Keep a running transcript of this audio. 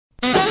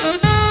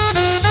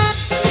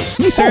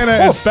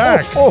Santa is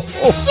back.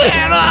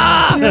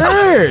 Santa!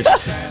 Yes.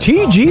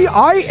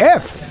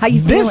 TGIF. How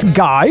you This feeling?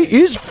 guy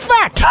is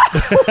fat.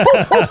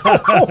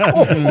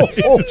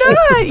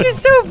 God, you're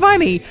so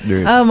funny.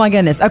 Oh, my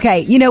goodness.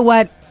 Okay, you know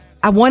what?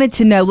 I wanted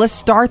to know, let's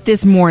start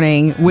this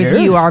morning with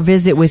Yes. you, our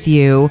visit with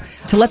you,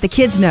 to let the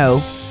kids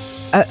know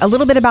a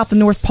little bit about the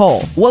North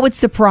Pole. What would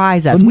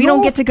surprise us? We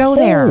don't get to go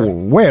there. Oh,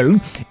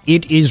 well,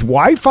 it is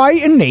Wi-Fi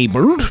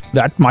enabled.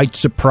 That might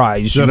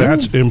surprise So you.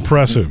 that's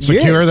impressive.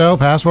 Secure, Yes. though?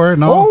 Password?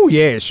 No? Oh,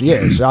 yes.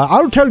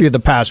 I'll tell you the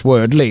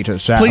password later,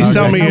 Sam. Please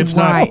tell me Okay. it's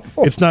Right.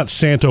 not. It's not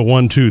Santa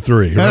 1, 2,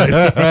 3.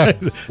 Right?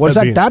 Was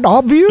That'd be- that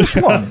obvious?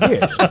 Well,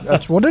 yes,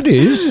 that's what it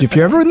is. If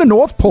you're ever in the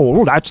North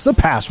Pole, that's the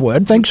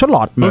password. Thanks a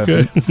lot,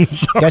 Murphy. Okay.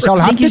 Guess I'll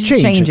I have think you to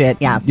should change change it,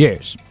 yeah.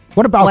 Yes.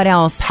 What about What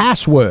else?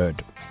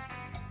 password?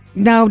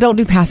 No, don't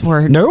do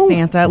password, No?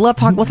 Santa. We'll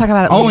talk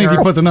about it Only if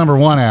later. you put the number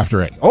 1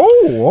 after it. Oh,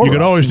 all You could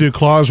right. always do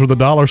clause with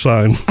a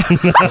 $sign.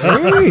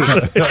 Hey.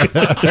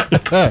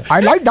 I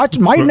like that.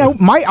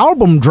 My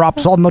album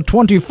drops on the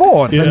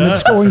 24th, and Yeah.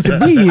 it's going to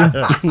be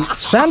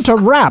Santa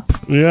Rap.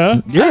 Yeah.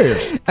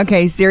 Yes.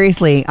 Okay,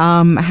 seriously.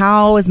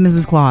 How is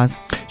Mrs. Claus?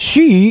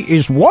 She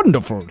is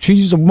wonderful.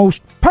 She's the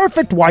most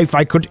perfect wife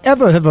I could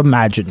ever have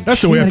imagined.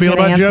 That's the way I What a feel good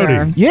about answer.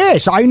 Jody.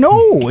 Yes, I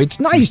know. It's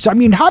nice. I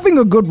mean, having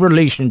a good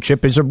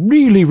relationship is a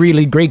really,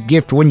 really great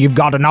gift when you've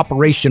got an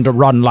operation to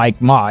run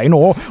like mine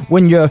or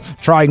when you're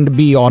trying to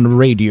be on a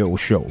radio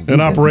show. An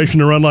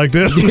operation to run like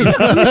this.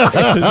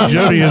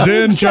 Jody is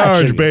in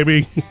charge,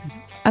 baby.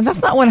 And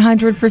that's not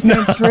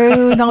 100%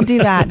 true. Don't do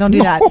that. Don't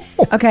do that.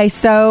 Okay,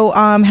 so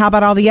how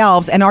about all the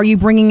elves? And are you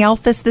bringing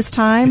Elvis this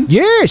time?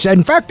 Yes,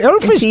 in fact,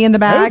 Elvis. Is he in the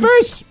bag?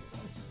 Elvis.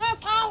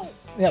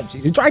 Yeah,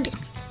 it's right.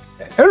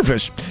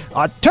 Elvis,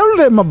 tell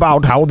them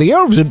about how the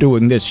elves are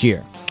doing this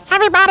year.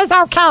 Everybody's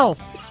okay.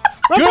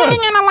 We're Good.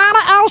 bringing in a lot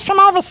of elves from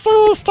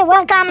overseas to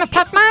work on the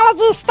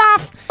technology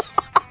stuff.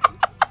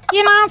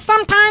 You know,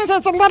 sometimes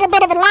it's a little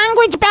bit of a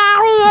language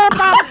barrier,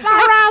 but it's all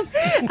right.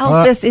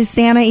 Elvis, is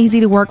Santa easy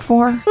to work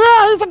for?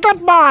 Yeah, he's a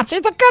good boss.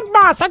 He's a good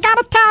boss. I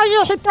gotta tell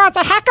you, he throws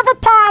a heck of a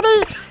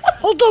party.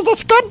 He gives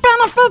us good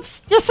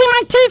benefits. You see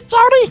my teeth,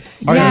 Jody?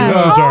 Yeah.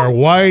 Those are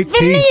white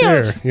teeth there.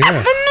 Veneers. Yeah.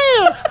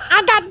 Veneers.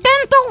 I got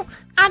dental.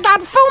 I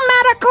got full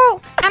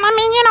medical. And I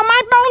mean, you know,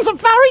 my bones are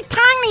very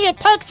tiny. It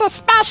takes a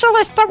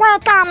specialist to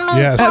work on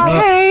me. Yes. So-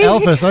 Okay.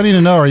 Elvis, I need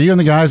to know, are you and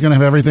the guys going to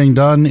have everything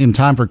done in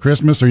time for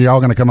Christmas, or are you all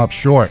going to come up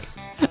short?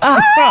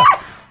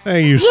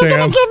 Hey, you, You're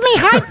gonna Sam. give me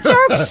hype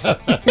jokes,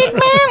 big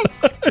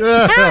man?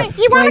 Huh?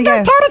 You wanna Way to go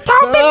go.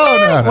 toe-to-toe,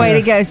 big man? Way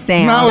to go,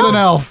 Sam. Not with an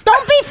elf.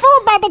 Don't be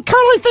fooled by the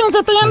curly things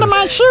at the end of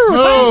my shoes.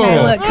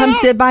 Okay, look, come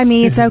sit by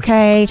me. It's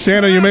okay.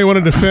 Santa, you may want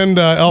to defend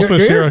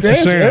Elvis here to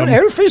Yes, Sam.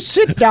 Elvis,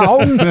 sit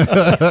down.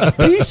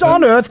 Peace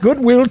on earth,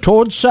 goodwill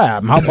towards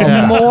Sam. How about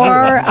that?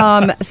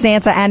 More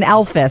Santa and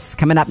Elvis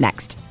coming up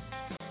next.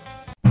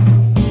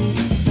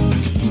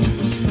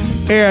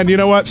 And you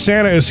know what?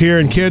 Santa is here,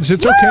 and kids,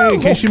 it's okay.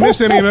 In case you missed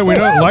any of it, we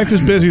know life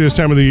is busy this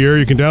time of the year.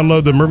 You can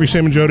download the Murphy,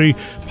 Sam, and Jody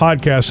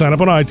podcast. Sign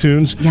up on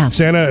iTunes. Yeah.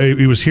 Santa,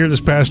 he was here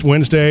this past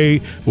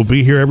Wednesday. We'll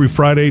be here every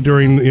Friday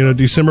during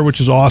December, which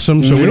is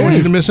awesome. So we don't want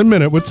you to miss a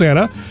minute with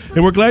Santa.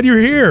 And we're glad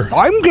you're here.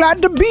 I'm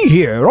glad to be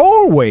here,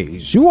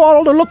 always. You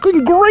all are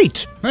looking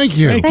great. Thank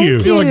you. Thank you.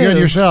 You look good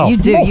yourself. You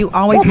do. You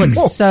always look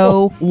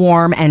so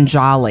warm and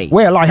jolly.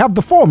 Well, I have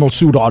the formal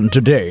suit on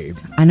today.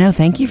 I know.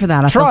 Thank you for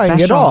that. I feel Trying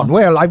special. it on.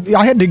 Well,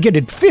 I had to get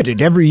it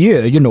fitted every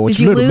year. You know, it's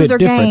Did you a little lose bit or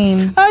different.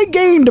 gain? I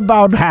gained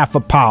about half a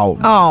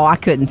pound. Oh, I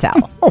couldn't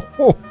tell.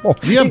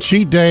 Do you have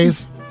cheat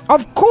days?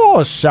 Of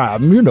course,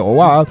 Sam. You know,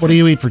 What do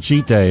you eat for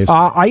cheat days?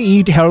 I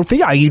eat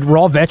healthy. I eat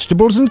raw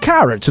vegetables and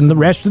carrots, and the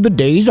rest of the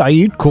days I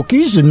eat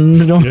cookies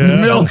and Milk.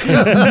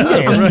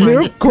 yes,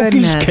 milk,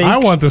 cookies, Goodness. cakes. I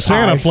want the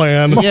Santa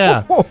plan.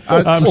 Yeah.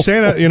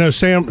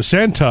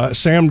 Santa,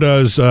 Sam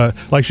does,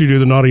 likes you to do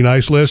the naughty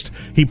nice list.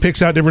 He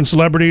picks out different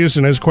celebrities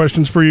and has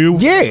questions for you.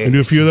 Yes. And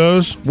do a few of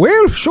those.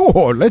 Well,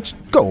 sure. Let's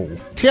go.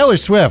 Taylor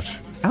Swift.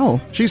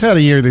 Oh. She's had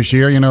a year this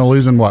year,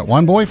 losing what?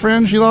 One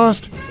boyfriend she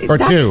lost? Or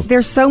two?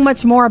 There's so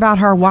much more about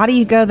her. Why do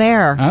you go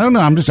there? I don't know.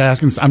 I'm just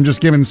asking. I'm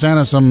just giving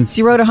Santa some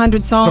She wrote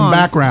 100 songs.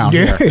 background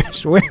here.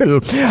 Yes, well,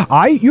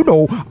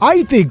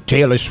 I think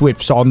Taylor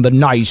Swift's on the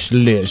nice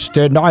list,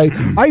 and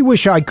I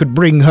wish I could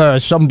bring her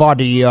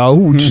somebody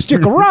who'd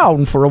stick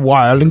around for a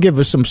while and give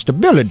her some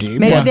stability.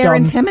 Maybe But, they're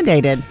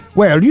intimidated.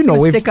 Well, you know,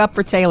 So if stick up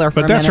for Taylor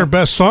for But a that's her minute.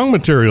 best song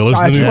material, isn't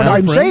that's it? what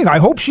I'm saying. I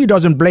hope she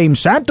doesn't blame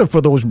Santa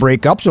for those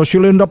breakups, or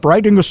she'll end up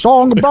writing a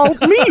song about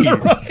me.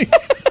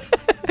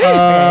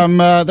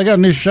 They got a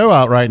new show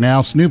out right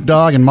now. Snoop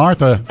Dogg and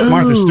Martha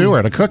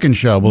Stewart, a cooking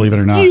show, believe it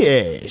or not.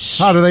 Yes.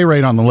 How do they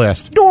rate on the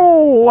list?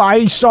 Oh,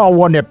 I saw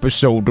one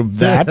episode of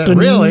that. And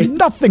Really?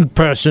 Nothing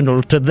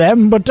personal to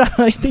them, but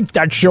I think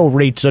that show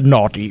rates a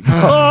naughty.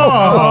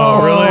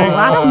 Oh, really?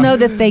 I don't know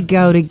that they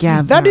go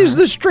together. That is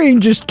the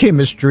strangest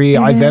chemistry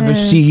I've ever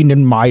seen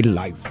in my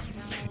life.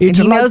 And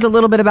he knows a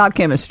little bit about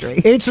chemistry.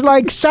 It's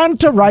like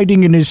Santa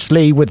riding in his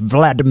sleigh with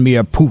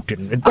Vladimir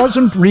Putin. It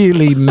doesn't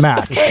really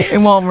match.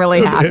 It won't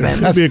really happen.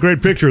 That'd be a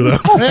great picture, though.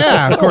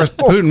 Yeah, of course,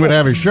 Putin would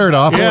have his shirt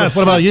off. Yes.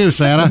 What about you,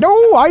 Santa?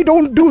 No, I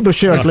don't do the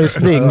shirtless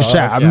thing,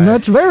 Sam. Okay.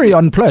 That's very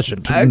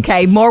unpleasant.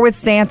 Okay, more with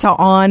Santa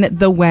on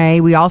the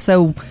way. We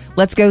also,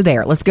 let's go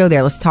there. Let's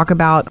talk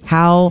about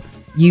how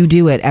you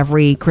do it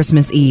every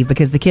Christmas Eve,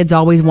 because the kids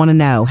always want to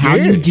know how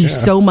you do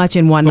so much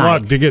in one It's a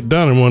night. lot to get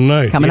done in one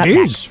night. Coming up It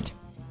next.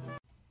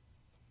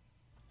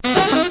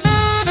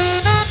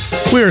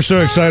 We are so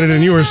excited,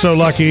 and you are so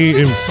lucky.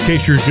 In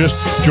case you're just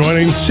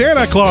joining,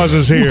 Santa Claus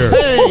is here.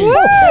 Woo!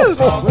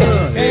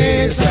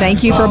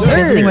 Thank you for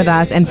visiting with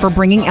us and for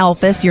bringing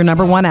Elvis, your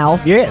number one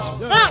elf. Yes.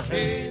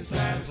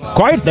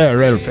 Quiet there,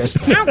 Elvis.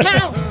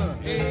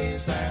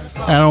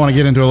 I don't want to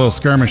get into a little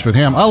skirmish with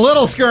him. A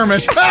little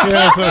skirmish.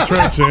 Yes, that's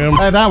right, Sam.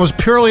 That was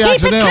purely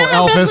accidental,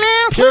 Elvis.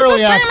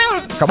 Purely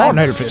accidental. Come on,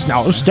 Elvis.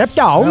 Now, step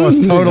down. That was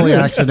totally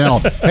accidental.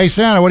 Hey,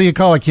 Santa, what do you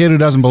call a kid who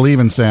doesn't believe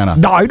in Santa?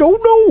 I don't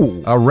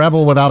know. A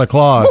rebel without a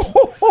clause.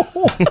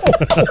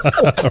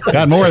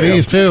 Got more of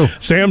these, too.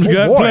 Sam's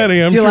got boy.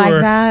 plenty, I'm You sure.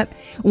 like that?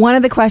 One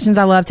of the questions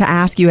I love to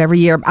ask you every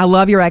year, I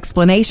love your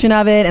explanation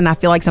of it, and I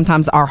feel like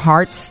sometimes our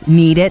hearts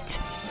need it.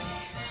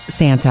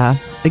 Santa,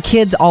 the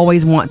kids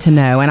always want to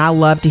know, and I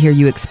love to hear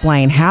you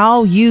explain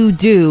how you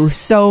do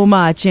so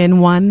much in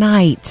one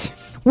night.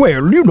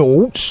 Well, you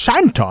know,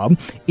 Santa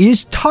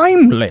is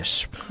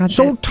timeless. That's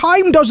So it.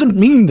 time doesn't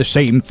mean the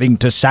same thing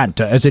to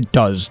Santa as it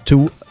does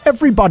to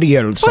everybody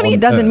else. Funny, on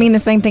it doesn't Earth. mean the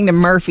same thing to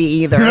Murphy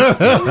either.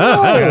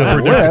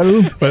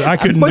 Well, But I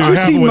couldn't But do you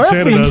half see, of what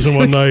Santa Murphy- does in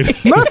one night.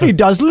 Murphy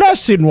does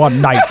less in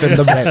one night than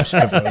the rest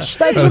of us.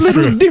 That's a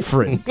little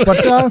different.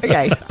 But,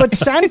 Okay. but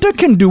Santa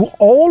can do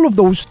all of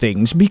those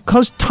things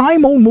because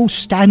time almost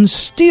stands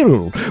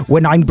still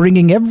when I'm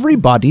bringing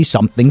everybody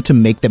something to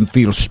make them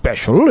feel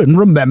special and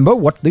remember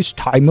what this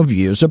time of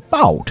year's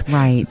about.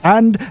 Right.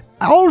 And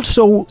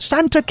also,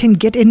 Santa can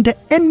get into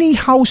any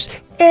house,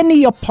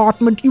 any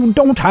apartment. You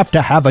don't have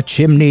to have a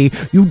chimney.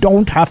 You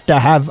don't have to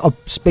have a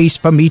space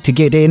for me to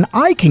get in.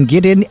 I can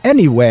get in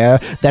anywhere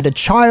that a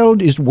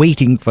child is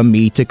waiting for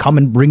me to come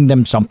and bring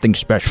them something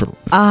special.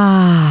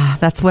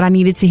 That's what I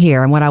needed to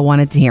hear and what I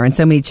wanted to hear, and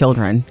so many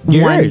children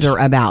Yes. wonder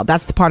about.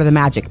 That's the part of the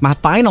magic. My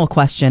final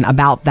question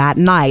about that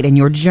night and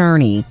your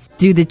journey.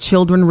 Do the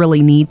children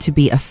really need to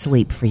be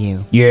asleep for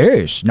you?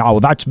 Yes, now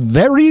that's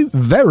very,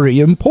 very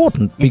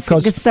important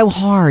because... It's so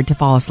hard to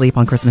fall asleep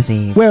on Christmas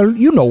Eve. Well,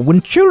 you know,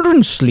 when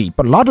children sleep,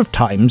 a lot of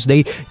times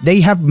they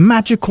have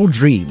magical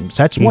dreams.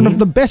 That's one of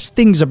the best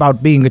things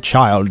about being a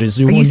child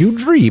is when you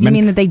dream. You and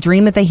mean that they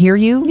dream that they hear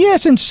you?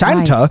 yes, and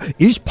Santa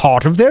is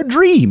part of their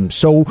dream.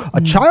 So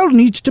a child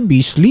needs to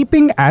be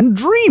sleeping and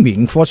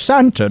dreaming for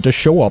Santa to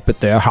show up at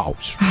their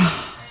house.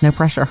 No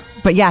pressure.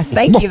 But yes,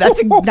 thank you. That's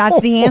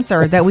the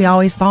answer that we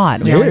always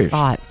thought. We always Yes.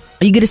 thought.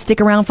 Are you going to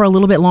stick around for a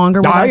little bit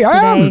longer with I us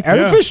am. today?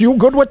 Elvis, you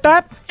good with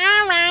that?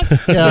 All right.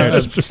 Yeah,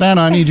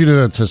 Santa, I need you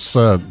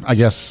to I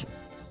guess,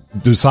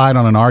 decide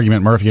on an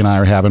argument Murphy and I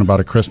are having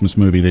about a Christmas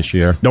movie this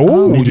year.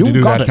 No, need you to you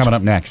do got that it. coming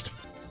up next.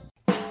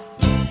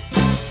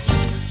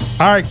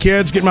 All right,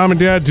 kids, get mom and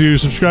dad to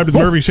subscribe to the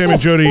Murphy, Sam, and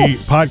Jody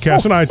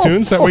podcast on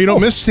iTunes. That way you don't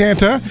miss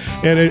Santa.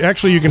 And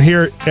actually, you can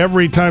hear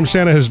every time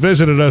Santa has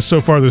visited us so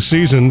far this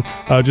season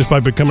just by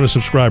becoming a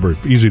subscriber.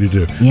 Easy to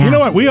do. Yeah. You know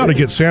what? We ought to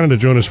get Santa to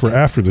join us for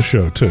after the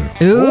show, too.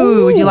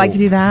 Ooh, would you like to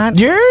do that?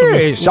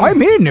 Yes, I'm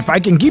in if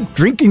I can keep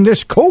drinking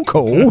this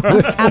cocoa.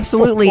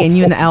 Absolutely. And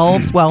you and the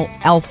elves, well,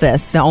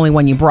 Elvis, the only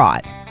one you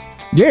brought.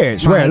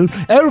 Yes, well,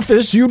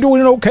 Elvis, you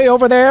doing okay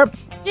over there?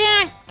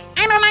 Yeah,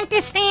 I don't like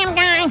this Sam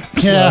guy.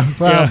 Yeah,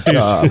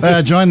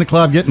 well, join the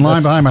club, get in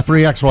line behind my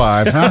 3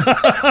 ex-wives,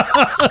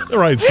 huh?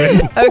 Right,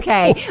 Sam.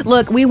 Okay,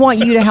 look, we want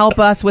you to help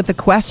us with the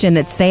question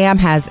that Sam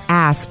has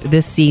asked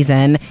this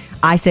season.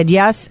 I said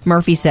yes.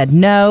 Murphy said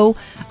no.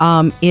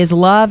 Is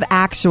Love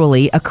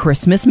Actually a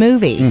Christmas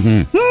movie?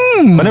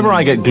 Whenever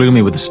I get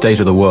gloomy with the state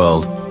of the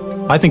world,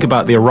 I think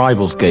about the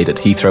arrivals gate at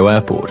Heathrow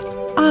Airport.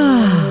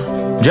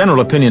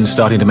 General opinion's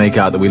starting to make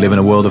out that we live in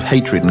a world of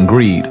hatred and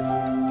greed.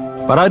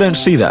 But I don't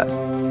see that.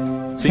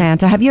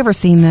 Santa, have you ever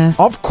seen this?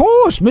 Of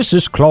course,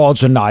 Mrs.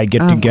 Claus and I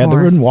get Of together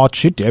course. and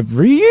watch it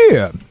every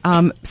year.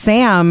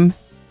 Sam,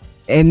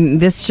 and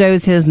this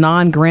shows his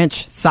non-Grinch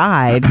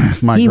side.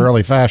 It's my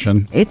girly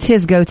fashion. It's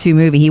his go-to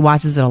movie. He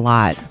watches it a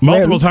lot.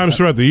 Multiple times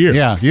throughout the year.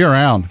 Yeah,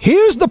 year-round.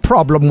 Here's the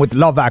problem with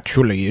Love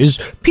Actually is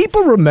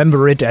people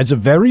remember it as a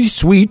very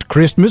sweet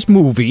Christmas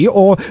movie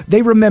or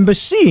they remember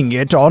seeing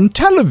it on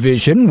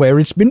television where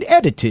it's been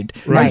edited.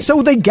 Right. And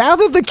so they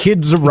gather the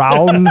kids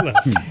around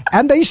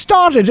and they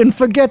start it and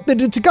forget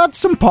that it's got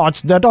some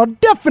parts that are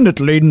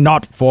definitely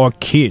not for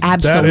kids.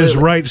 Absolutely. That is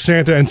right,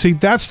 Santa. And see,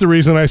 that's the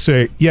reason I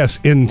say, yes,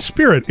 in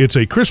spirit, it's a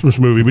a Christmas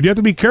movie, but you have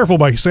to be careful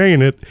by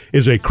saying it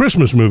is a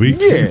Christmas movie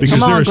because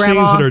Come on, there are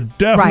Grandma. scenes that are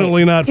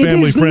definitely not It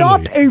family is friendly.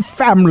 not a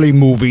family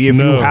movie if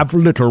No. you have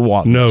little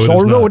ones. No, it is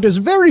although not. it is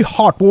a very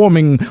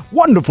heartwarming,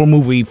 wonderful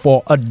movie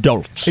for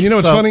adults. And you know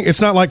what's So- funny?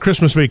 It's not like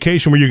Christmas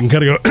Vacation where you can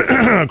kind of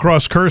go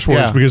across curse words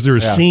Yeah, because there are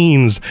yeah.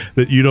 scenes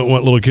that you don't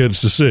want little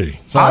kids to see.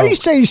 So, I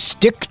say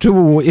stick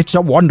to It's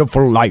a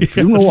Wonderful Life.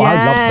 You know I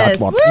love Yes. that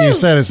one. Woo. you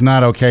said it's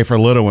not okay for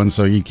little ones,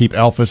 so you keep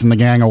Elvis and the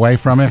gang away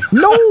from it?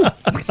 No,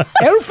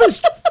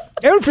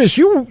 Elvis,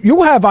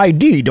 you have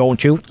ID,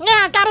 don't you? Yeah,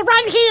 I got it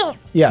right here.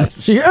 Yeah.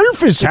 See,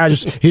 Elvis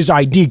has his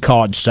ID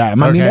card,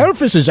 Sam. I mean, Okay.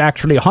 Elvis is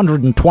actually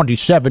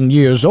 127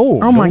 years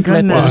old. Oh, my Don't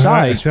let the goodness.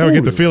 size I would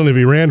get the fool feeling if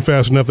he ran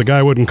fast enough, the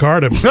guy wouldn't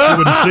card him. He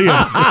wouldn't see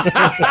him.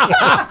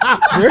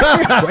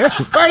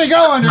 Where'd he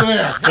go under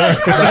there?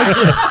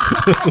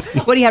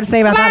 What do you have to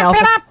say about that, Laugh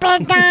it Elf? up,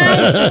 big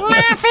guy.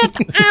 Laugh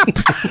it up.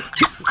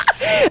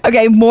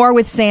 Okay, more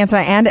with Santa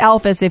and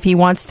Elvis if he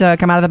wants to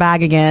come out of the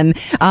bag again.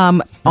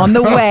 On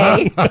the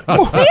way,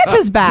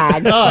 Santa's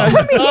bag.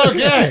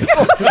 Okay.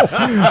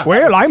 you.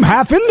 Well, I'm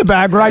half in the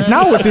bag right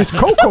now with this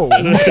cocoa.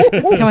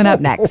 It's coming up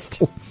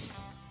next.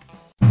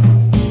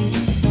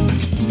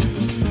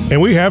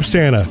 And we have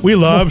Santa. We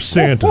love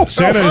Santa.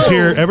 Santa is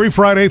here every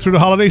Friday through the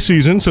holiday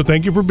season, so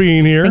thank you for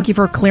being here. Thank you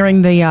for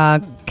clearing the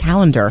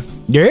calendar.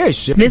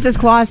 Yes. Mrs.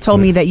 Claus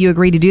told me that you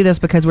agreed to do this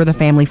because we're the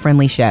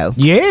family-friendly show.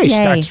 Yes,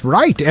 Yay. that's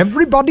right.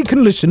 Everybody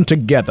can listen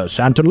together.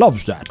 Santa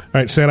loves that. All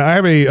right, Santa, I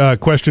have a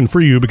question for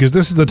you because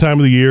this is the time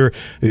of the year.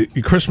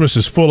 Christmas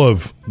is full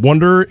of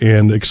wonder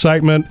and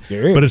excitement,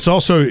 Yeah. but it's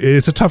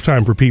a tough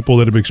time for people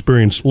that have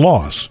experienced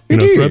loss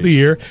It throughout the is.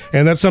 year.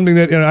 And that's something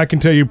that I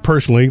can tell you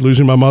personally,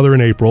 losing my mother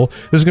in April,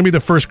 this is going to be the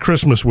first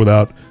Christmas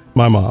without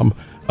my mom.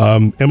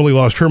 Emily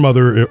lost her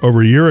mother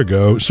over a year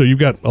ago, so you've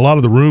got a lot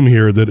of the room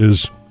here that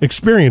has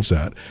experienced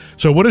that.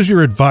 So what is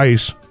your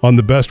advice on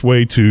the best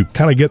way to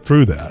kind of get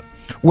through that?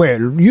 Well,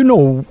 you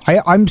know,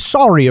 I'm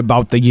sorry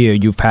about the year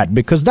you've had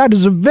because that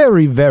is a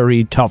very,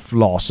 very tough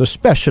loss,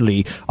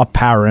 especially a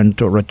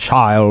parent or a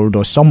child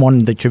or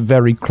someone that you're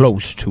very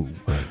close to.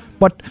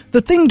 But the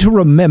thing to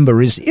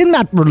remember is in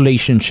that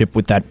relationship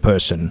with that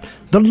person,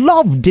 the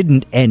love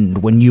didn't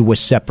end when you were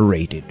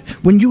separated.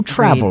 When you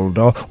traveled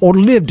or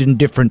lived in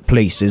different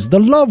places, the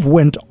love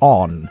went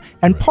on.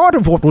 And part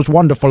of what was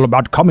wonderful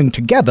about coming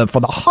together for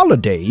the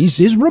holidays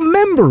is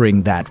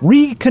remembering that,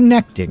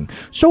 reconnecting.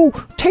 So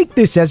take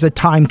this as a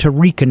time to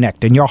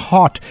reconnect in your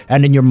heart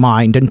and in your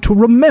mind and to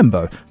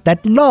remember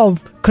that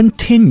love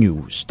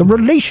continues. The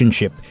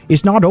relationship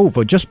is not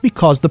over just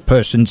because the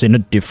person's in a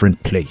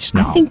different place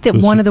now. I think that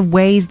one of the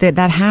ways that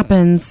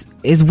happens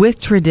is with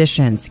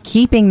traditions.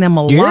 Keeping them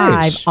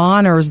alive Yes.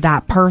 honors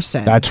that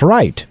person. That's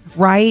right.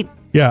 right?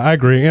 Yeah, I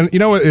agree. And you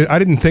know what? I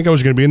didn't think I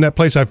was going to be in that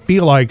place. I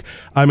feel like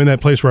I'm in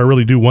that place where I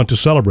really do want to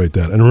celebrate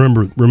that and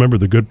remember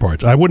the good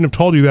parts. I wouldn't have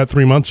told you that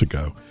 3 months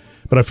ago,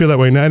 but I feel that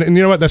way now. And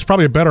you know what? That's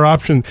probably a better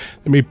option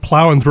than me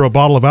plowing through a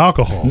bottle of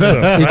alcohol.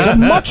 So. It's a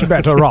much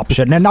better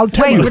option, and I'll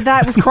tell Wait, you. but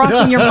that was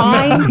crossing your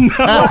mind?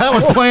 That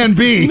was plan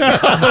B. No,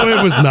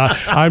 it was not.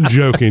 I'm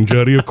joking,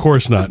 Jody. Of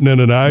course not. No.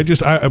 I You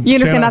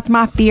understand? That's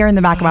my fear in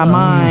the back of my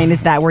mind.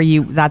 Is that where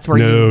you? That's where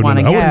you want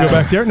to I go? wouldn't go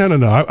back there.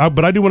 No.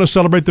 But I do want to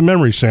celebrate the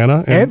memories, Santa.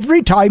 And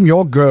Every time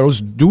your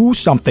girls do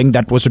something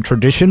that was a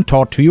tradition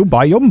taught to you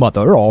by your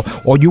mother, or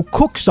you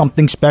cook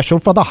something special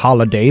for the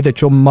holiday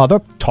that your mother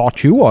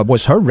taught you or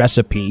was her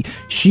recipe,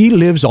 she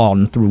lives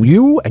on through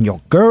you and your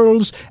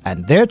girls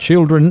and their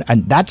children,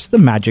 and that's the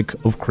magic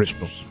of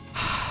Christmas.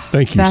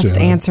 thank you, Best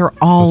Santa. answer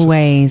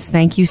always.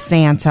 Thank you,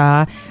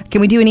 Santa. Can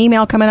we do an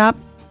email coming up?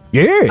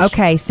 Yes.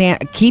 Okay,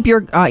 keep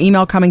your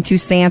email coming to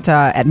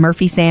Santa at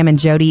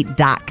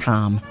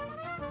murphysamandjody.com.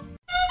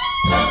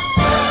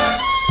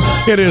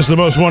 It is the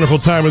most wonderful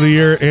time of the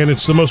year, and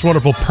it's the most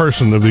wonderful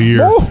person of the year.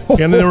 Oh.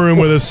 In the room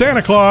with us,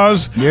 Santa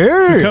Claus.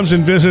 Yes. He comes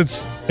and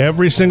visits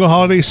every single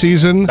holiday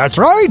season. That's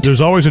right.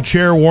 There's always a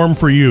chair warm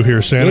for you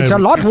here, Santa. It's a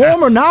lot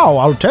warmer now,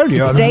 I'll tell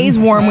you. It stays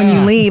warm when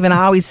you leave, and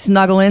I always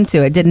snuggle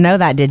into it. Didn't know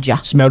that, did ya?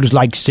 Smells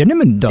like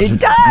cinnamon, doesn't It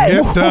does.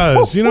 It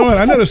does. You know what?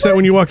 I noticed that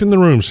when you walked in the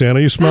room, Santa.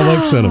 You smell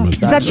like cinnamon. Is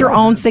that your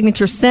own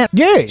signature scent?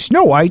 Yes,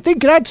 no, I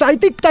think that's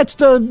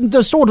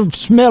the sort of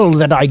smell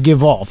that I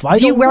give off.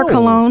 Do you wear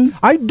cologne?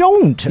 I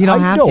don't. You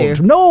don't I have don't.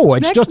 to. No,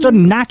 it's just a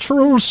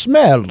natural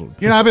smell.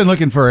 You know, I've been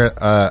looking for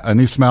a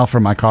new smell for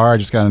my car. I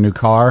just got a new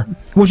car.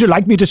 Would you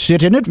like me to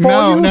sit in it for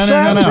No. you,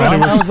 Sam?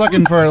 I was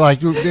looking for, like,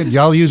 did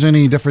y'all use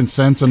any different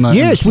scents in the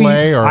Yes,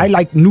 sleigh? Or I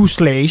like new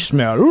sleigh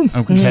smell. It's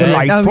Okay.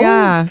 delightful. Oh,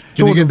 yeah.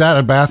 Can you get that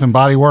at Bath and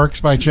Body Works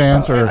by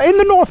chance? Or In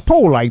the North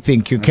Pole, I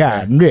think you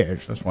can.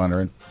 Yes. just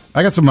wondering.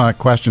 I got some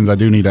questions I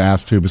do need to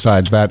ask too.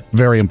 Besides that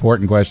very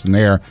important question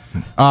there,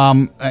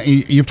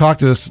 you've talked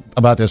to us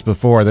about this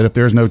before. That if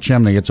there's no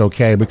chimney, it's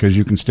okay because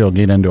you can still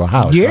get into a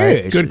house. Right?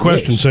 Yes. Good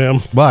question, yes. Sam.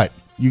 But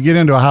you get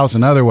into a house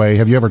another way.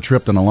 Have you ever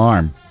tripped an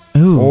alarm?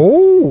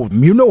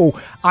 Oh,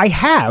 I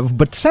have,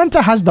 but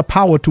Santa has the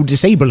power to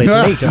disable it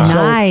later.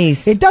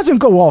 Nice. So it doesn't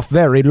go off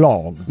very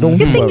long. Don't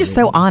Good thing worry. you're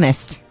so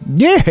honest.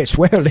 Yes,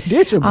 well, it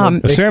is a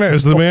good thing. Santa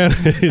is the man.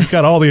 He's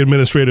got all the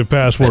administrative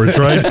passwords,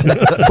 right?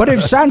 But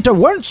if Santa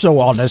weren't so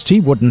honest, he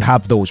wouldn't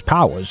have those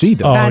powers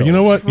either. Oh, That's you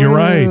know what? You're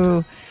right.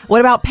 true. What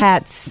about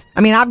pets?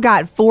 I mean, I've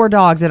got 4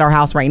 dogs at our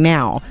house right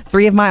now.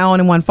 3 of my own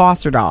and 1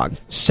 foster dog.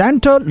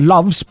 Santa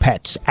loves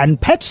pets,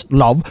 and pets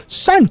love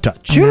Santa.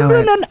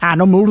 Children and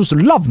animals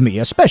love me,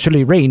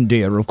 especially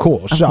reindeer, of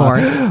course. Of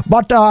course.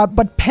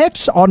 But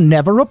pets are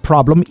never a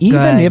problem, even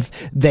Good.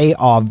 if they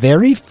are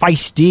very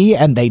feisty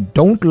and they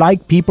don't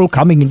like people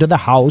coming into the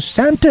house.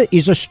 Santa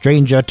is a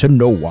stranger to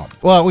no one.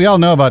 Well, we all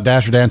know about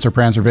Dasher, Dancer,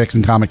 Prancer,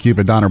 Vixen, Comet,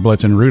 Cupid, Donner,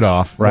 Blitz, and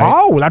Rudolph, right?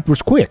 Wow, that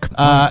was quick.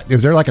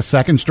 Is there like a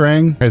second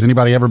string? Has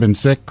anybody ever been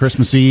sick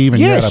Christmas Eve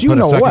and Yes, you had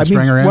to put a second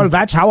stringer in? Well,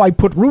 that's how I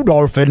put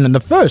Rudolph in the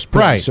first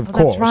place, Right. of Oh,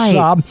 course. that's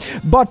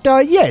right. But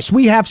yes,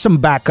 we have some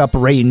backup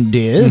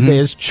reindeers.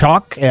 There's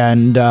Chuck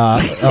and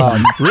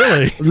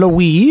Really?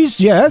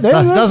 Louise. Yeah,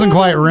 Doesn't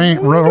quite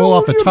roll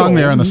off the tongue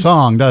there in the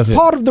song, does it?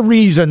 Part of the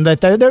reason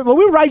that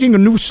we're writing a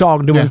new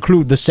song to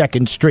include the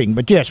second string.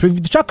 But yes,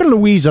 Chuck and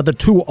Louise are the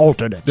 2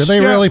 alternates. Do they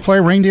really play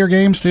reindeer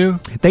games too?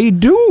 They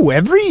do.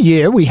 Every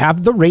year we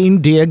have the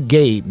reindeer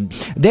game.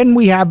 Then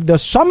we have the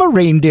summer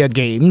reindeer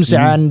games,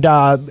 and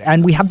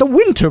we have the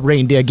winter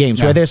reindeer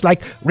games where there's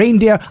like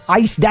reindeer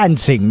ice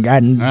dancing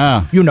and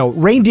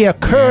reindeer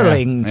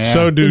curling. Yeah.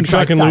 So do Things Chuck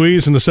like and that.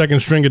 Louise and the second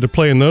string get to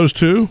play in those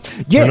too?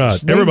 Yes, Or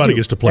not? they Everybody do.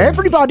 gets to play. in those.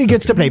 Everybody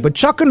gets to play, but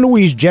Chuck and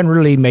Louise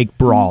generally make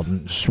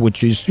bronze,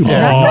 which is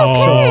That's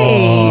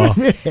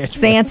okay.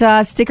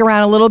 Santa, stick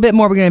around a little bit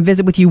more. We're going to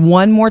visit with you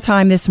one more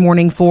time this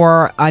morning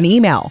for an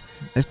email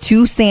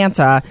to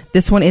Santa.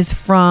 This one is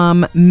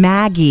from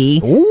Maggie.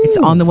 Ooh. It's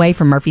on the way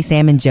from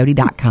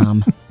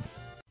murphysamandjody.com.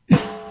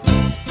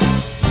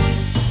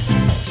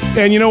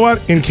 And you know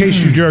what? In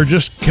case you are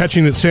just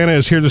catching that Santa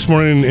is here this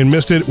morning and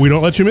missed it, we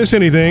don't let you miss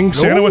anything.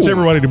 Santa wants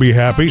everybody to be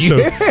happy. So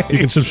you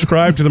can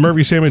subscribe to the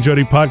Murphy, Sam, and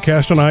Jody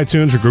podcast on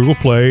iTunes or Google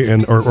Play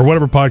or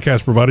whatever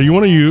podcast provider you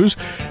want to use.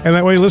 And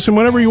that way, listen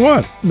whenever you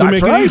want. We That's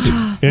make right. it easy.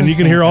 And you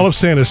can hear all of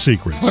Santa's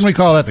secrets. Wouldn't we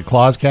call that the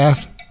Claus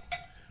Cast?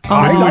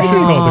 Maybe we should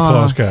call it the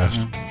Claus Cast.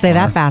 Say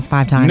that fast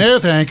 5 times. No,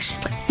 thanks.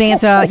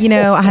 Santa,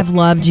 I have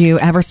loved you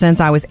ever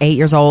since I was 8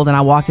 years old and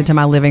I walked into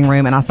my living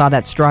room and I saw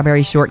that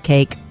strawberry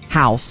shortcake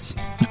house.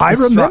 I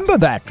remember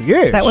that.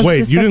 Yes. That was Wait,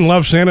 just you such- didn't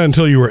love Santa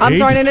until you were I'm 8?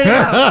 sorry, no.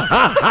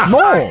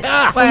 no.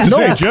 Just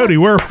say, Jody,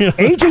 where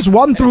Ages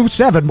 1 through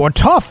 7 were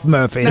tough,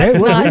 Murphy. They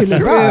were Not really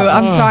true. bad.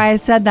 I'm sorry I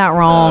said that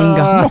wrong.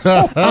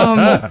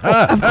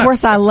 Of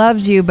course I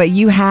loved you, but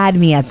you had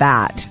me at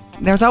that.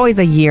 There's always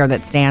a year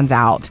that stands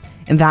out.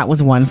 And that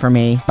was one for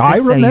me. I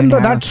just so you remember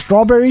know. that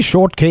strawberry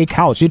shortcake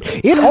house.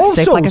 It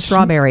also Shaped like a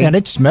strawberry. and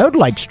it smelled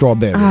like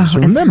strawberries. Oh,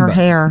 remember? it's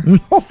her hair.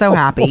 So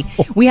happy.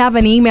 We have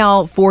an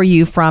email for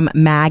you from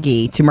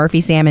Maggie to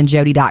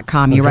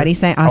murphysamandjody.com. You ready,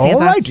 Santa? All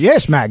right,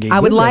 yes, Maggie. I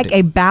would we're like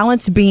ready. a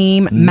balance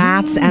beam,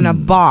 mats, and a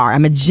bar.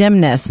 I'm a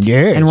gymnast.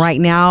 Yes. And right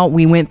now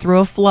we went through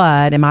a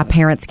flood and my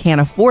parents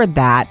can't afford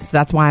that. So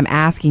that's why I'm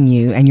asking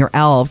you and your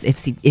elves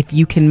if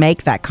you can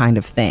make that kind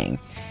of thing.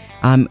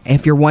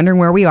 If you're wondering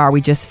where we are,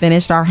 we just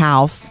finished our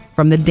house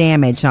from the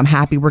damage. So I'm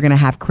happy we're going to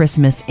have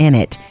Christmas in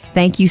it.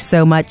 Thank you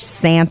so much,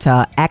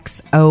 Santa.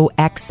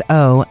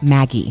 XOXO,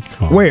 Maggie.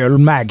 Well,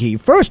 Maggie,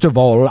 first of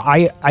all,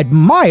 I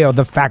admire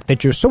the fact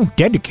that you're so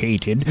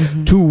dedicated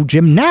to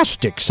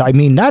gymnastics. I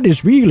mean, that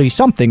is really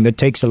something that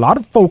takes a lot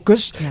of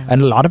focus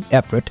and a lot of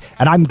effort.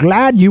 And I'm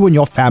glad you and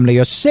your family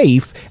are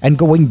safe and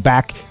going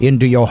back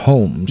into your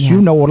homes. Yes.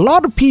 You know, a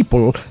lot of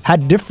people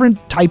had different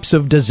types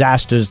of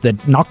disasters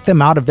that knocked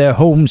them out of their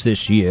homes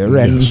this year.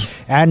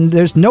 And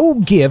there's no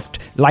gift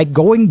like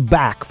going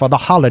back for the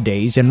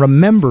holidays and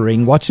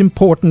remembering what's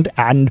important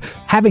and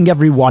having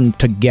everyone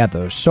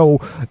together. So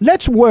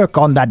let's work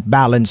on that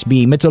balance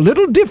beam. It's a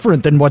little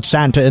different than what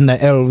Santa and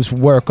the elves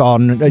work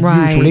on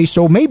Right. usually,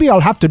 so maybe I'll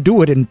have to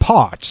do it in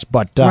parts.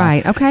 But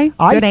Right, okay.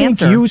 I Good think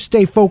answer. you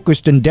stay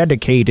focused and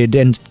dedicated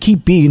and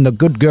keep being the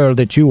good girl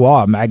that you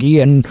are, Maggie,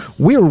 and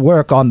we'll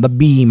work on the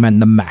beam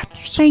and the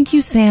match. Thank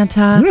you,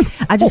 Santa.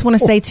 I just want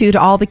to say, too, to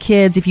all the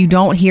kids, if you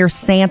don't hear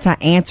Santa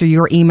answer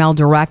your email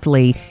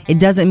directly, it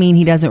doesn't mean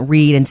he doesn't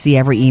read and see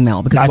every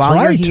email. Because That's while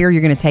right. you're here,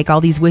 you're going to take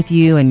all these with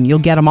you and you'll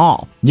get them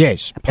all.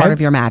 Yes. Part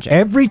of your magic.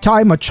 Every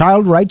time a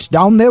child writes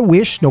down their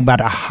wish, no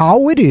matter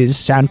how it is,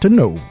 Santa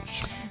knows.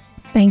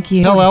 Thank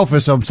you. Tell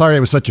Elvis I'm sorry it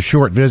was such a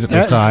short visit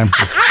this time.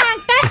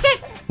 That's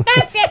it.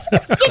 That's it. You're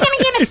going to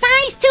get a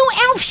size 2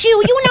 elf shoe.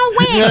 You know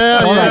when.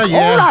 All right,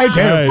 Right.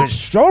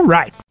 Elvis. All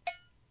right.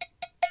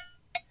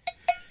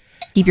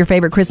 Keep your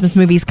favorite Christmas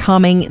movies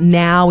coming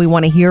now. We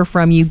want to hear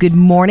from you. Good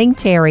morning,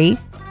 Terry.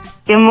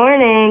 Good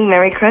morning.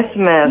 Merry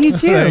Christmas. You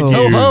too. Thank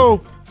you. Oh,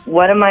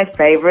 One of my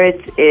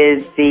favorites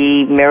is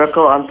the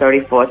Miracle on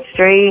 34th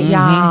Street.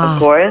 Yeah. Of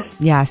course.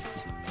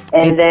 Yes.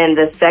 And then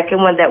the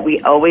second one that we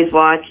always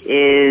watch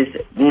is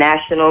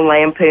National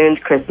Lampoon's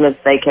Christmas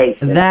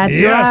Vacation. That's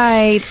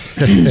Yes.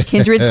 right.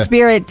 Kindred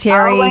spirit,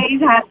 Terry.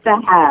 Always have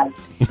to have.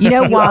 You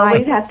know You why?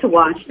 always have to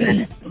watch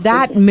it.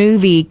 That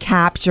movie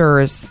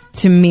captures,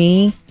 to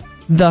me,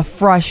 the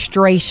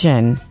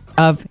frustration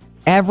of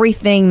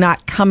everything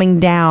not coming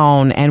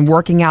down and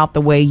working out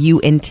the way you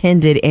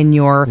intended in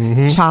your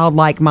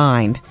childlike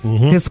mind.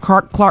 Because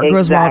Clark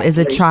Griswold is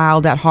a Exactly.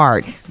 child at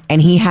heart,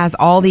 and he has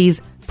all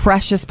these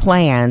precious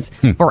plans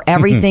for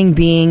everything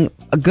being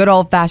a good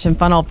old-fashioned,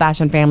 fun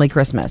old-fashioned family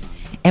Christmas.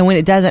 And when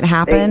it doesn't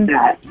happen,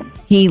 Exactly.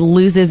 he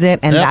loses it,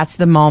 and Yep. that's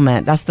the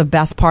moment. That's the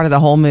best part of the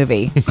whole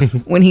movie,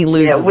 when he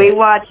loses Yeah, we it.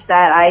 watched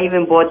that. I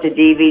even bought the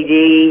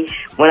DVD.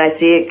 When I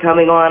see it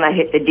coming on, I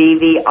hit the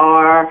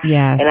DVR.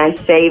 Yes. And I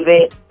save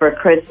it for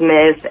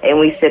Christmas, and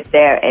we sit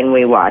there and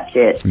we watch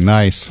it.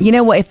 Nice. You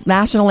know what? If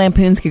National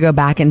Lampoons could go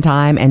back in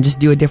time and just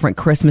do a different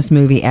Christmas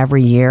movie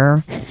every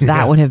year,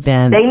 that would have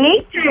been. They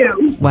need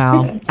to.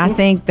 Well, I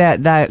think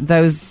that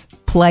those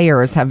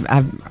players have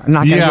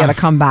not going to be able to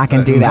come back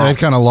and do They've that.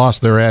 kind of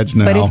lost their edge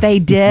now. But if they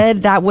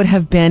did, that would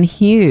have been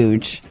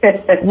huge.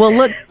 Well,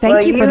 look, thank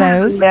Well, you for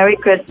have those. Merry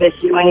Christmas,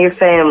 you and your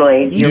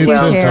family. You You too,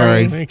 too, Terry.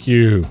 Terry. Thank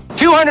you.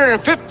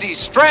 250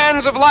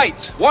 strands of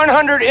lights,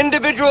 100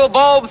 individual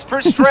bulbs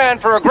per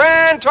strand for a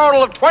grand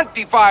total of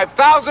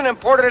 25,000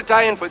 imported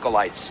Italian twinkle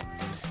lights.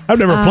 I've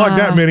never plugged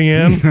that many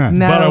in,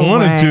 No but I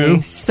wanted way.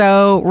 to.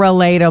 So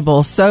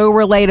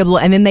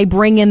relatable. And then they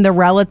bring in the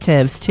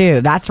relatives,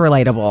 too. That's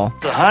relatable.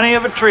 The honey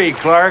of a tree,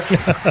 Clark.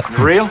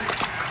 Real?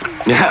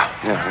 Yeah,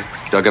 I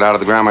dug it out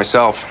of the ground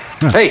myself.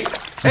 Hey,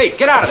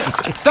 get out of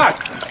there. Stop.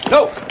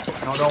 No.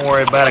 No, don't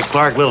worry about it,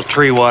 Clark. Little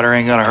tree water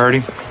ain't gonna hurt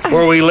him.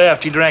 Where we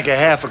left, he drank a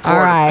half a quart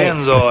All right. of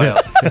Pennzoil.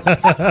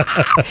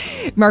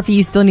 Murphy,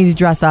 you still need to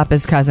dress up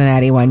as Cousin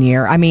Eddie one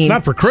year. I mean,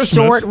 Not for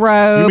Christmas. Short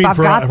robe. You mean I've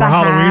for- got for the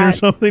Halloween or hat.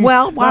 something?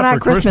 Well, why Not not for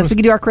Christmas? Christmas. We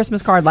could do our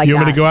Christmas card like You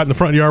that. want me to go out in the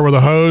front yard with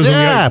a hose?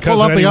 Yeah, and pull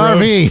up the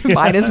RV.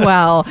 Might as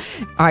well.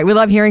 All right, we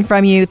love hearing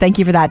from you. Thank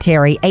you for that,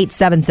 Terry.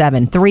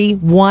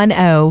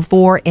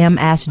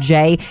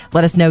 877-310-4MSJ.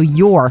 Let us know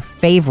your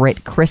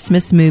favorite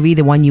Christmas movie,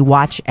 the one you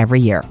watch every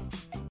year.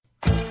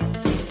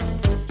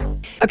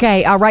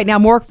 Okay, right now,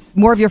 more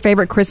of your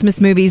favorite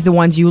Christmas movies, the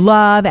ones you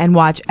love and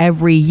watch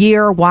every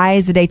year. Why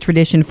is it a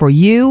tradition for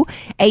you?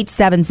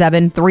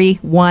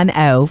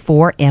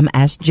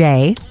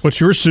 877-310-4MSJ. What's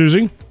yours,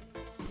 Susie?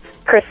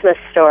 Christmas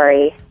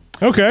Story.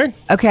 Okay.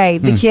 Okay,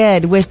 the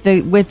kid with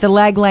the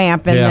leg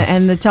lamp and Yeah.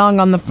 the tongue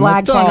on the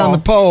flagpole. Tongue on the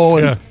pole.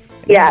 And Yeah.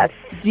 Yes.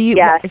 Do you?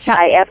 Yes,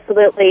 I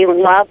absolutely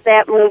love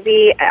that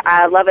movie.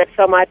 I love it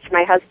so much.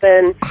 My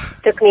husband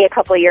took me a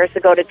couple of years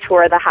ago to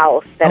tour the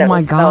house that Oh it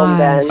my was filmed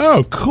gosh. in,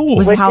 Oh, cool.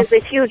 Was- which house-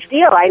 is a huge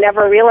deal. I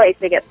never realized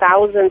they get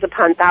thousands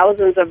upon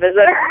thousands of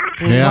visitors.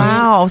 Yeah.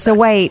 Wow. So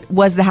wait,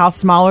 was the house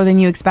smaller than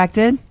you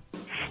expected?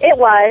 It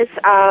was,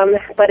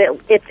 but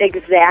it's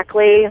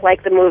exactly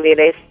like the movie.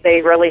 They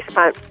really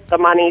spent the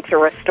money to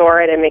restore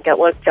it and make it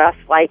look just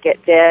like it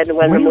did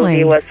when Really? the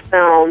movie was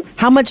filmed.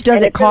 How much does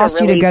And it it's in a cost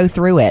you to really- go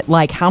through it?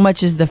 Like, how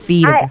much is the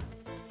fee?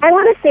 I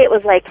want to say it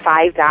was like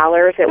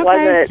 $5. It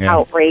wasn't Yeah.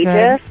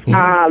 outrageous,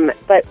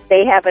 but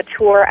they have a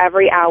tour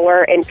every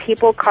hour, and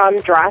people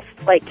come dressed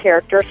like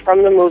characters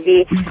from the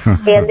movie,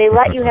 and they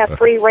let you have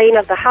free reign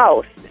of the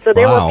house. So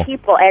there Wow. were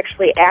people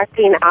actually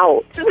acting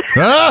out the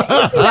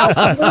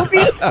movie,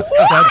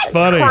 That's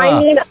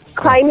funny.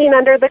 climbing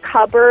under the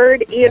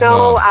cupboard. You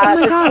know,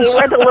 the scene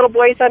where the little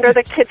boy's under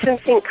the kitchen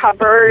sink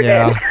cupboard.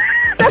 Yeah.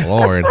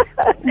 Lord.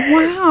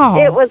 Wow.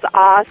 And it was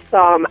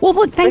awesome. Well,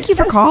 look, thank you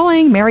for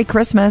calling. Merry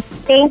Christmas.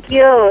 Thank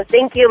you.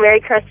 Merry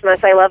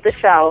Christmas. I love the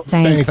show.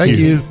 Thanks. Thank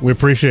you. We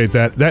appreciate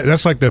that.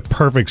 That's like the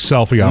perfect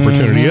selfie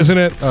opportunity, isn't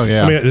it? Oh,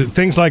 yeah. I mean,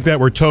 things like that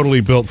were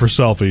totally built for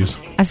selfies.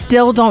 I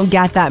still don't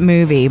get that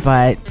movie,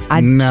 but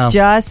I No.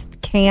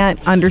 just can't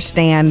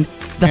understand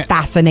the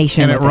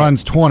fascination And it with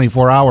runs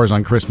 24 hours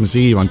on Christmas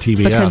Eve on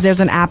TBS. because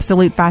there's an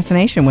absolute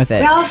fascination with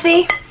it.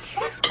 Ralphie,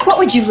 what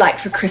would you like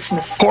for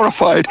Christmas?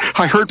 Horrified,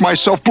 I heard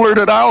myself blurt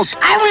it out.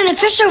 I want an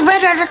official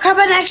Red Ryder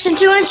Carbine Action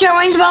 2-inch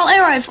range ball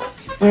air rifle.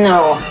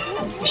 No.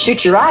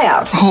 Shoot your eye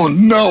out. Oh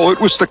no, it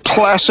was the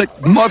classic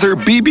mother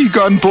BB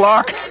gun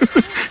block.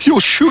 You'll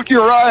shoot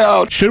your eye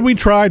out. Should we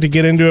try to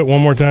get into it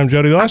one more time,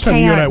 Jody? The last time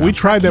you and I, we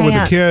tried that with the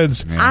can't.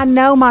 kids. I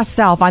know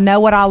myself. I know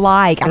what I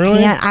like.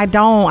 Really? I can't.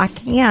 I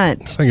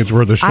can't. I think it's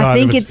worth a shot. I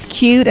think If it's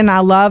cute, and I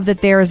love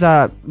that there's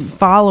a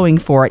following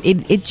for it.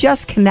 It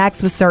just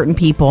connects with certain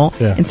people,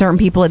 Yeah. and certain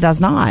people it does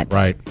not.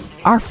 Right.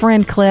 Our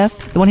friend Cliff,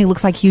 the one who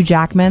looks like Hugh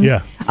Jackman,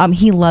 Yeah.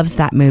 he loves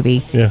that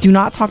movie. Yeah. Do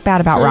not talk bad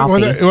about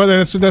Ralphie. Well,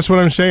 that's what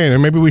I'm saying.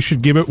 And maybe we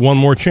should give it one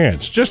more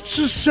chance. Just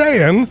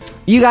saying.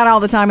 You got all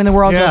the time in the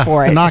world. Yeah. Go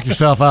for it. Knock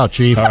yourself out,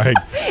 Chief. All right.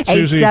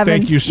 Susie,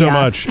 thank you so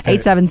much.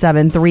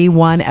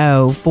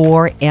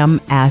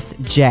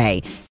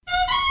 877-310-4MSJ.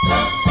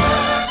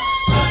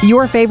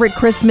 Your favorite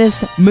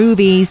Christmas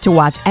movies to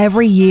watch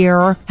every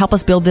year. Help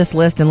us build this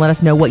list and let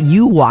us know what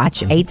you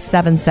watch.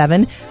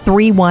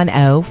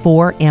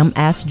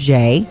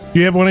 877-310-4MSJ.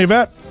 You have one,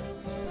 Yvette?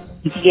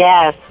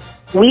 Yes.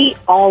 we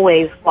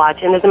always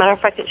watch, and as a matter of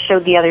fact, it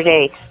showed the other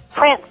day,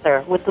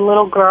 Prancer with the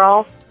little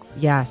girl.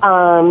 Yes.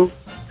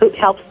 Who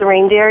helps the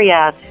reindeer,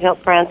 to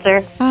help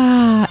Prancer.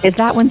 Is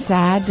that one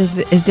sad?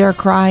 Is there a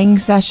crying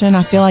session?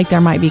 I feel like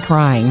there might be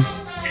crying.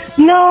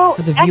 No,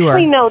 for the viewer.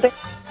 Actually, no.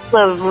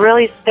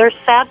 There's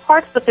sad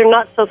parts, but they're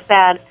not so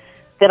sad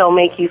that'll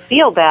make you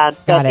feel bad.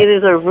 Got But it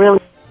is a really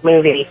good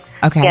movie.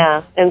 Okay.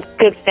 Yeah, and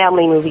good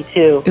family movie,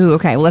 too. Ooh,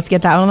 okay. Well, let's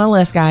get that on the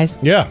list, guys.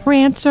 Yeah.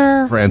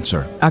 Prancer.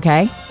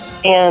 Okay.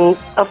 And,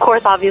 of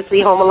course,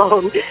 obviously, Home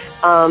Alone.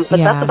 But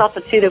Yeah. that's about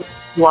the two that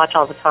we watch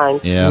all the time.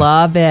 Yeah.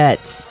 Love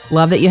it.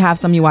 Love that you have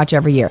some you watch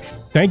every year.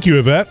 Thank you,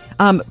 Yvette.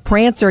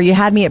 Prancer, you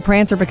had me at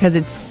Prancer because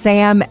it's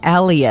Sam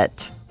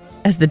Elliott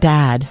as the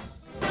dad.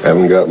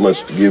 Haven't got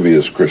much to give you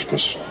this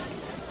Christmas.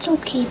 It's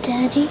okay,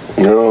 Daddy.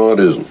 No, it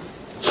isn't.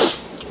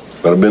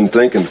 But I've been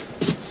thinking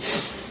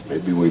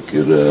maybe we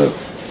could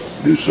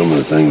do some of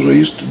the things we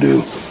used to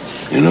do,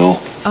 you know?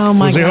 Oh,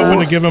 my Was he hoping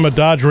God. to give him a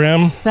Dodge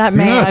Ram? That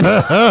man.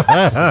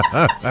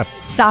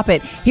 Stop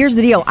it. Here's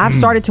the deal. I've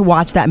started to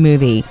watch that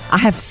movie. I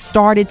have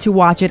started to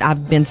watch it.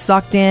 I've been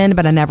sucked in,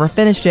 but I never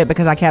finished it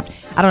because I don't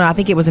know, I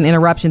think it was an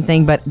interruption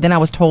thing, but then I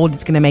was told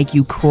it's going to make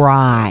you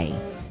cry.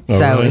 Oh,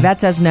 So really?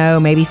 Yvette says no,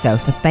 maybe so.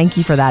 Thank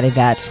you for that,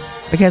 Yvette,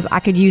 because I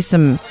could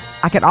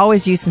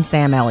always use some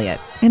Sam Elliott.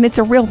 And it's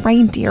a real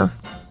reindeer.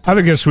 I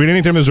think it's sweet.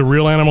 Anytime there's a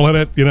real animal in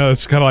it,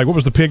 it's kind of like, what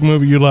was the pig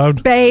movie you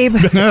loved? Babe,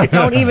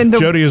 don't even.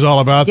 Jody is all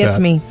about Gets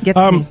that. me.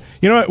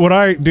 You know what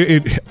I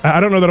did?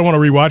 I don't know that I want to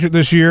rewatch it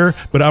this year,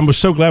 but I was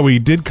so glad we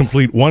did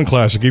complete one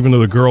classic, even though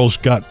the girls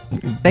got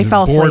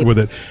fell bored asleep. with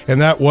it,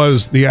 and that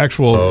was the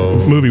actual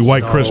movie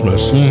White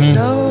Christmas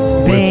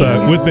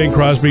with Bing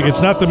Crosby.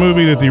 It's not the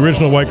movie that the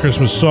original White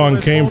Christmas song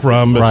came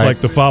from. It's Right.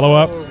 like the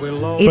follow-up.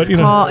 It's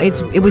called.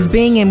 It was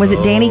Bing, and was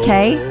it Danny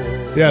Kaye?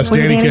 Yes, Was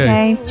it Danny Danny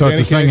Kaye. Kaye? So it's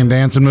a singing,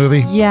 dancing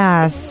movie?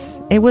 Yes,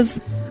 it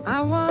was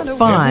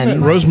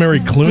fun. Rosemary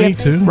Clooney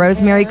too.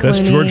 Rosemary Clooney.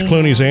 That's George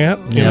Clooney's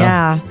aunt.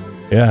 Yeah.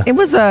 Yeah. It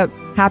was a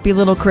happy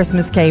little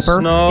Christmas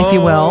caper, if you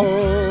will.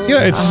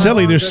 It's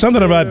silly. There's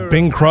something about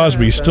Bing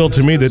Crosby still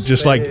to me that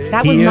just like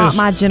That was not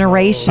my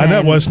generation. I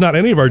know, well, it's not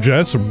any of our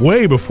generations. It's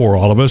way before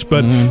all of us.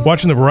 But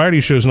watching the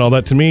variety shows and all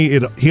that, to me,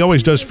 he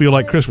always does feel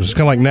like Christmas. It's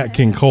kind of like Nat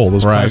King Cole,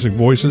 those classic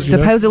voices.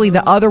 Supposedly,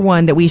 the other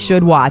one that we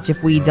should watch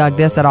if we dug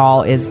this at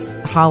all is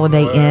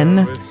Holiday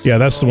Inn. Yeah,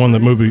 that's the one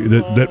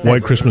that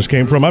White Christmas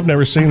came from. I've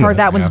never seen Heard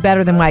that one's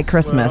better than White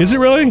Christmas. Is it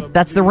really?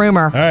 That's the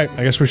rumor. All right,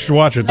 I guess we should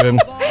watch it then.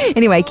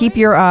 Anyway, keep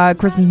your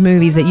Christmas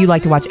movies that you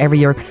like to watch every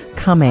year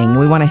coming.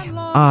 We want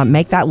to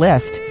make that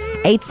list.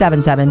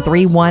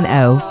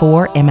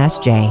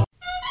 877-310-4MSJ.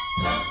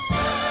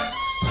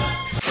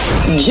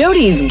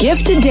 Jody's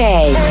gift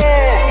today.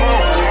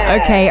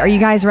 Okay, are you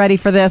guys ready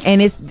for this?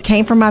 And it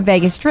came from my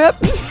Vegas trip.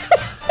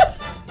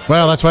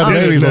 Well, that's why the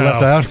movies are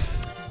left out.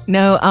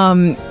 No,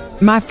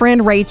 my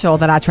friend Rachel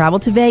that I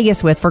traveled to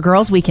Vegas with for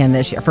Girls Weekend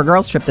this year, for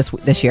Girls Trip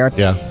this year.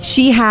 Yeah.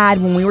 She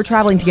had, when we were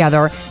traveling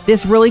together,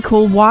 this really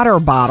cool water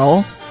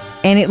bottle.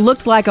 And it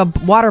looked like a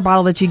water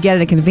bottle that you'd get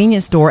at a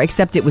convenience store,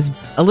 except it was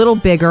a little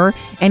bigger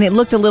and it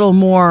looked a little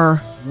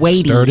more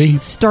weighty.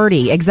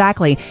 Sturdy,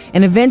 exactly.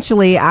 And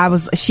eventually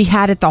she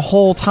had it the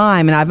whole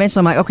time. And I'm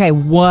like, okay,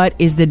 what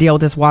is the deal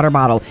with this water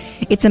bottle?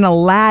 It's an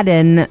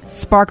Aladdin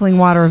sparkling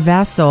water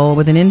vessel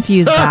with an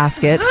infused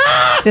basket.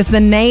 That's the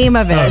name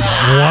of it.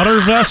 Water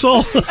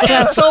vessel?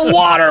 It's a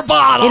water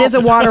bottle. It is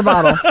a water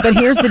bottle. But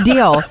here's the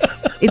deal.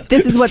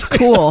 This is what's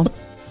cool.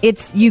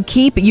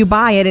 You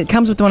buy it. It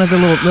comes with one of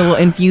those little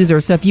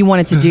infusers. So if you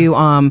wanted to do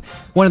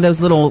one of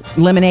those little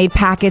lemonade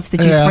packets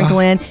that you sprinkle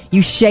in,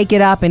 you shake it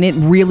up and it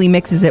really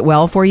mixes it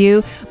well for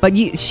you. But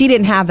she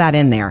didn't have that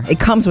in there. It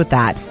comes with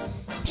that.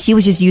 She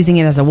was just using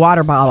it as a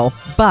water bottle,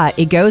 but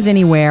it goes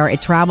anywhere.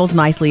 It travels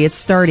nicely. It's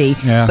sturdy.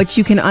 Yeah. But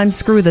you can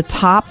unscrew the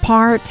top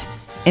part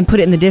and put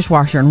it in the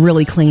dishwasher and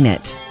really clean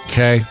it.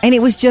 Okay. And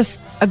it was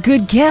just a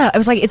good gift. I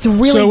was like, it's a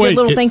really good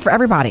little thing for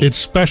everybody. It's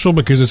special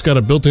because it's got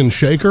a built-in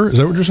shaker? Is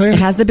that what you're saying? It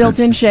has the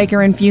built-in shaker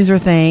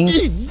infuser thing.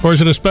 Or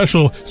is it a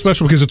special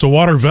because it's a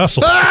water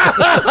vessel?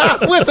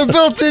 With a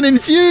built-in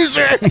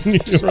infuser.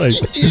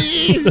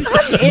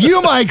 Right.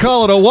 You might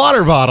call it a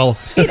water bottle.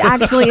 It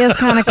actually is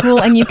kind of cool,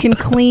 and you can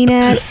clean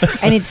it,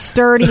 and it's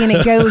sturdy, and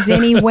it goes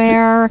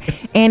anywhere,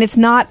 and it's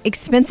not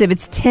expensive.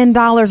 It's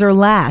 $10 or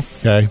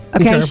less.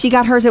 Okay. She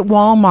got hers at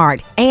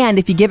Walmart, and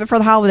if you give it for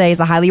the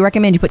holidays, I highly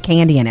recommend you put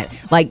candy in it.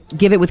 Like,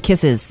 give it with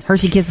Kisses,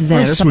 Hershey Kisses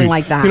in it, or something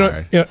like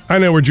that. I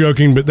know we're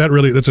joking, but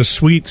that's a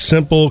sweet,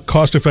 simple,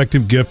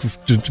 cost-effective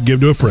gift to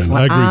give to a friend.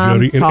 I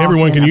agree, Jody. And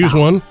everyone can use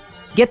one.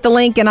 Get the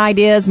link and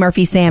ideas,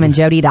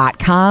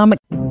 murphysamandjody.com.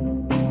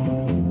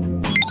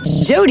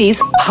 Jody's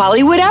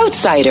Hollywood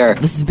Outsider.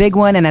 This is a big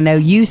one, and I know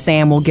you,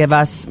 Sam, will give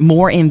us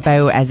more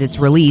info as it's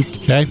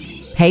released. Okay.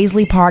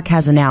 Paisley Park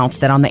has announced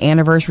that on the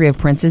anniversary of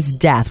Prince's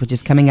death, which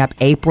is coming up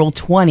April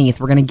 20th,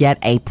 we're going to get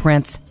a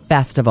Prince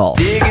Festival.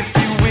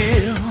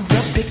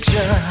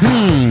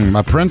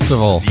 A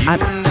Princeville.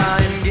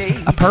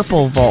 A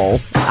purple vole.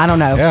 I don't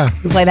know. Yeah.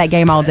 We play that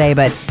game all day,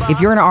 but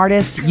if you're an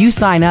artist, you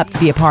sign up to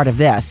be a part of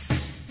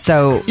this.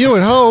 So you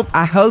would hope.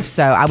 I hope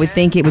so. I would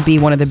think it would be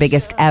one of the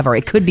biggest ever.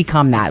 It could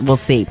become that. We'll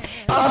see.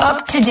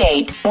 Up to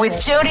date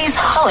with Jody's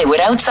Hollywood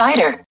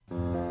Outsider.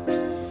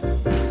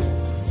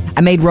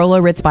 I made Rolo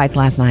Ritz Bites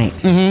last night.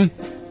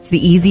 Mm-hmm. It's the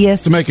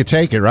easiest. To make it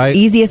take it, right?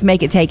 Easiest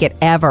make it take it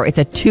ever. It's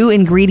a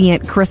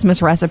 2-ingredient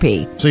Christmas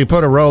recipe. So you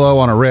put a Rolo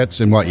on a Ritz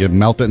and what? You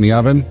melt it in the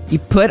oven? You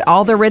put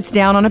all the Ritz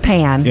down on a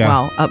pan.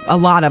 Yeah. Well, a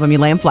lot of them. You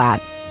lay them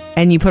flat.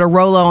 And you put a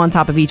Rolo on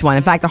top of each one.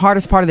 In fact, the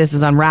hardest part of this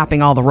is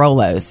unwrapping all the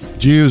Rolos.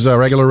 Do you use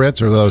regular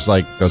Ritz or those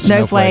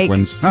snowflake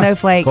ones?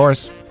 Snowflake. Of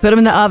course. Put them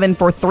in the oven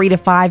for 3 to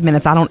 5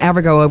 minutes. I don't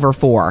ever go over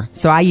 4.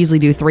 So I usually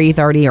do 3,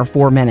 30, or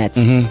 4 minutes.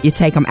 Mm-hmm. You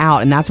take them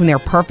out, and that's when they're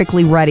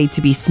perfectly ready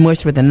to be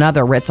smushed with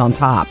another Ritz on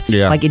top.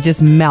 Yeah. Like it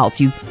just melts.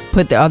 You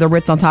put the other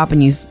Ritz on top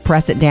and you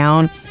press it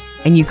down,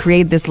 and you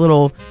create this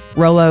little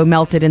Rolo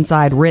melted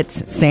inside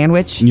Ritz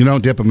sandwich. You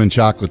don't dip them in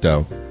chocolate,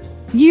 though.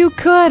 You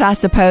could, I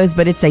suppose,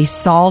 but it's a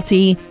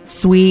salty,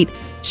 sweet,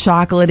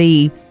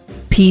 chocolatey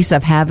piece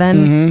of heaven.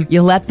 Mm-hmm.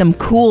 You let them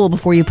cool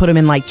before you put them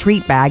in like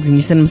treat bags and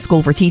you send them to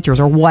school for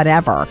teachers or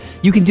whatever.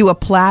 You can do a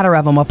platter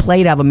of them, a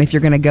plate of them if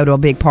you're going to go to a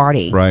big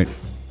party. Right.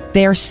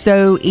 They're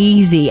so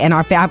easy. And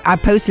I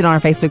posted on our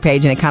Facebook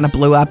page and it kind of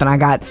blew up and I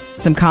got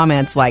some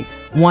comments like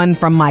one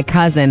from my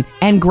cousin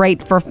and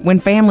great for when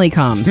family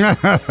comes.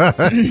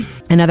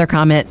 Another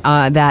comment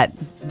that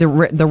the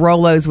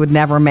Rolos would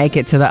never make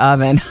it to the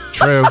oven.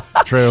 True.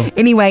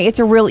 Anyway, it's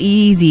a real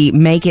easy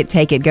make it,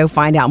 take it. Go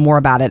find out more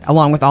about it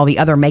along with all the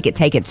other make it,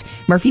 take it's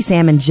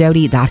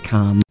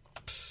MurphySamandJody.com.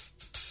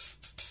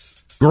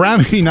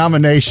 Grammy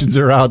nominations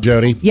are out,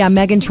 Jody. Yeah,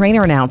 Meghan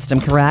Trainor announced them,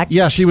 correct?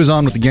 Yeah, she was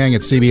on with the gang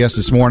at CBS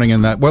this morning,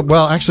 and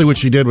actually, what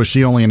she did was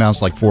she only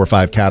announced like 4 or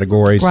 5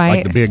 categories, right,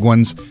 like the big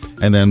ones,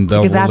 and then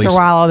they'll because release. After a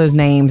while, all those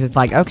names, it's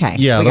like okay,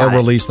 yeah, they'll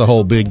release the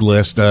whole big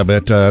list.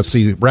 But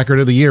see, Record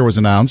of the Year was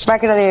announced.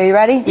 Record of the Year, you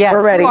ready? Yes,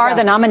 we're ready. Who are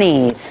the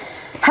nominees?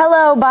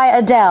 Hello by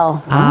Adele,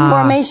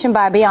 Formation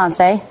by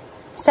Beyonce,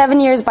 7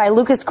 Years by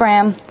Lucas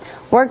Graham,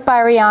 Work by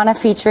Rihanna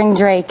featuring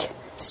Drake,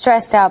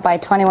 Stressed Out by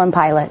 21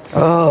 Pilots.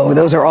 Oh,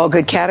 those are all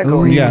good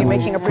categories. Yeah. You're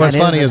making a What's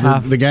funny is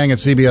the gang at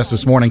CBS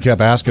this morning kept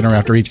asking her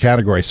after each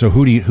category, so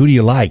who do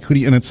you like?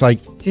 And it's like,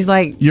 she's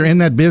like, you're in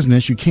that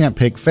business, you can't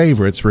pick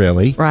favorites,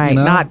 really. Right, you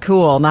know? Not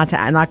cool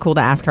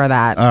to ask her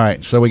that. All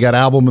right, so we got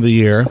Album of the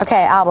Year.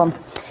 Okay, album.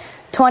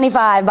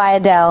 25 by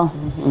Adele,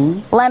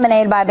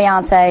 Lemonade by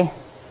Beyonce,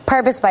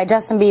 Purpose by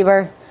Justin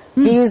Bieber,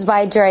 Views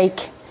by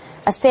Drake,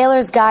 A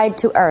Sailor's Guide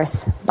to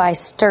Earth by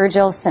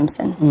Sturgill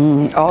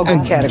Simpson. All good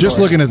categories. Just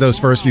looking at those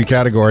first few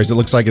categories, it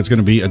looks like it's going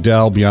to be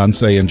Adele,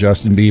 Beyonce, and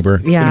Justin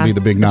Bieber. Yeah, going to be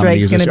the big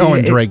nominees.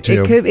 And Drake,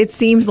 too. It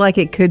seems like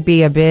it could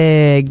be a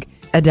big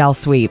Adele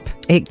sweep.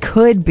 It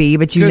could be,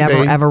 but you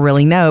never ever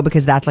really know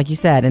because that's, like you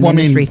said, an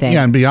industry thing.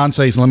 Yeah, and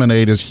Beyonce's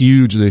Lemonade is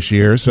huge this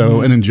year.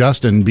 So, and then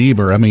Justin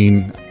Bieber, I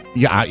mean...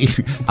 Yeah,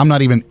 I'm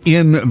not even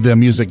in the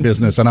music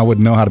business, and I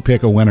wouldn't know how to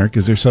pick a winner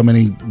because there's so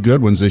many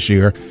good ones this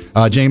year.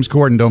 James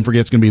Corden, don't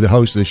forget, is going to be the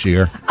host this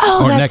year.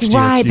 Oh, that's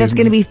right. That's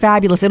going to be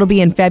fabulous. It'll be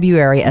in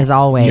February, as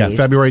always. Yeah,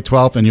 February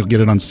 12th, and you'll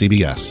get it on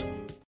CBS.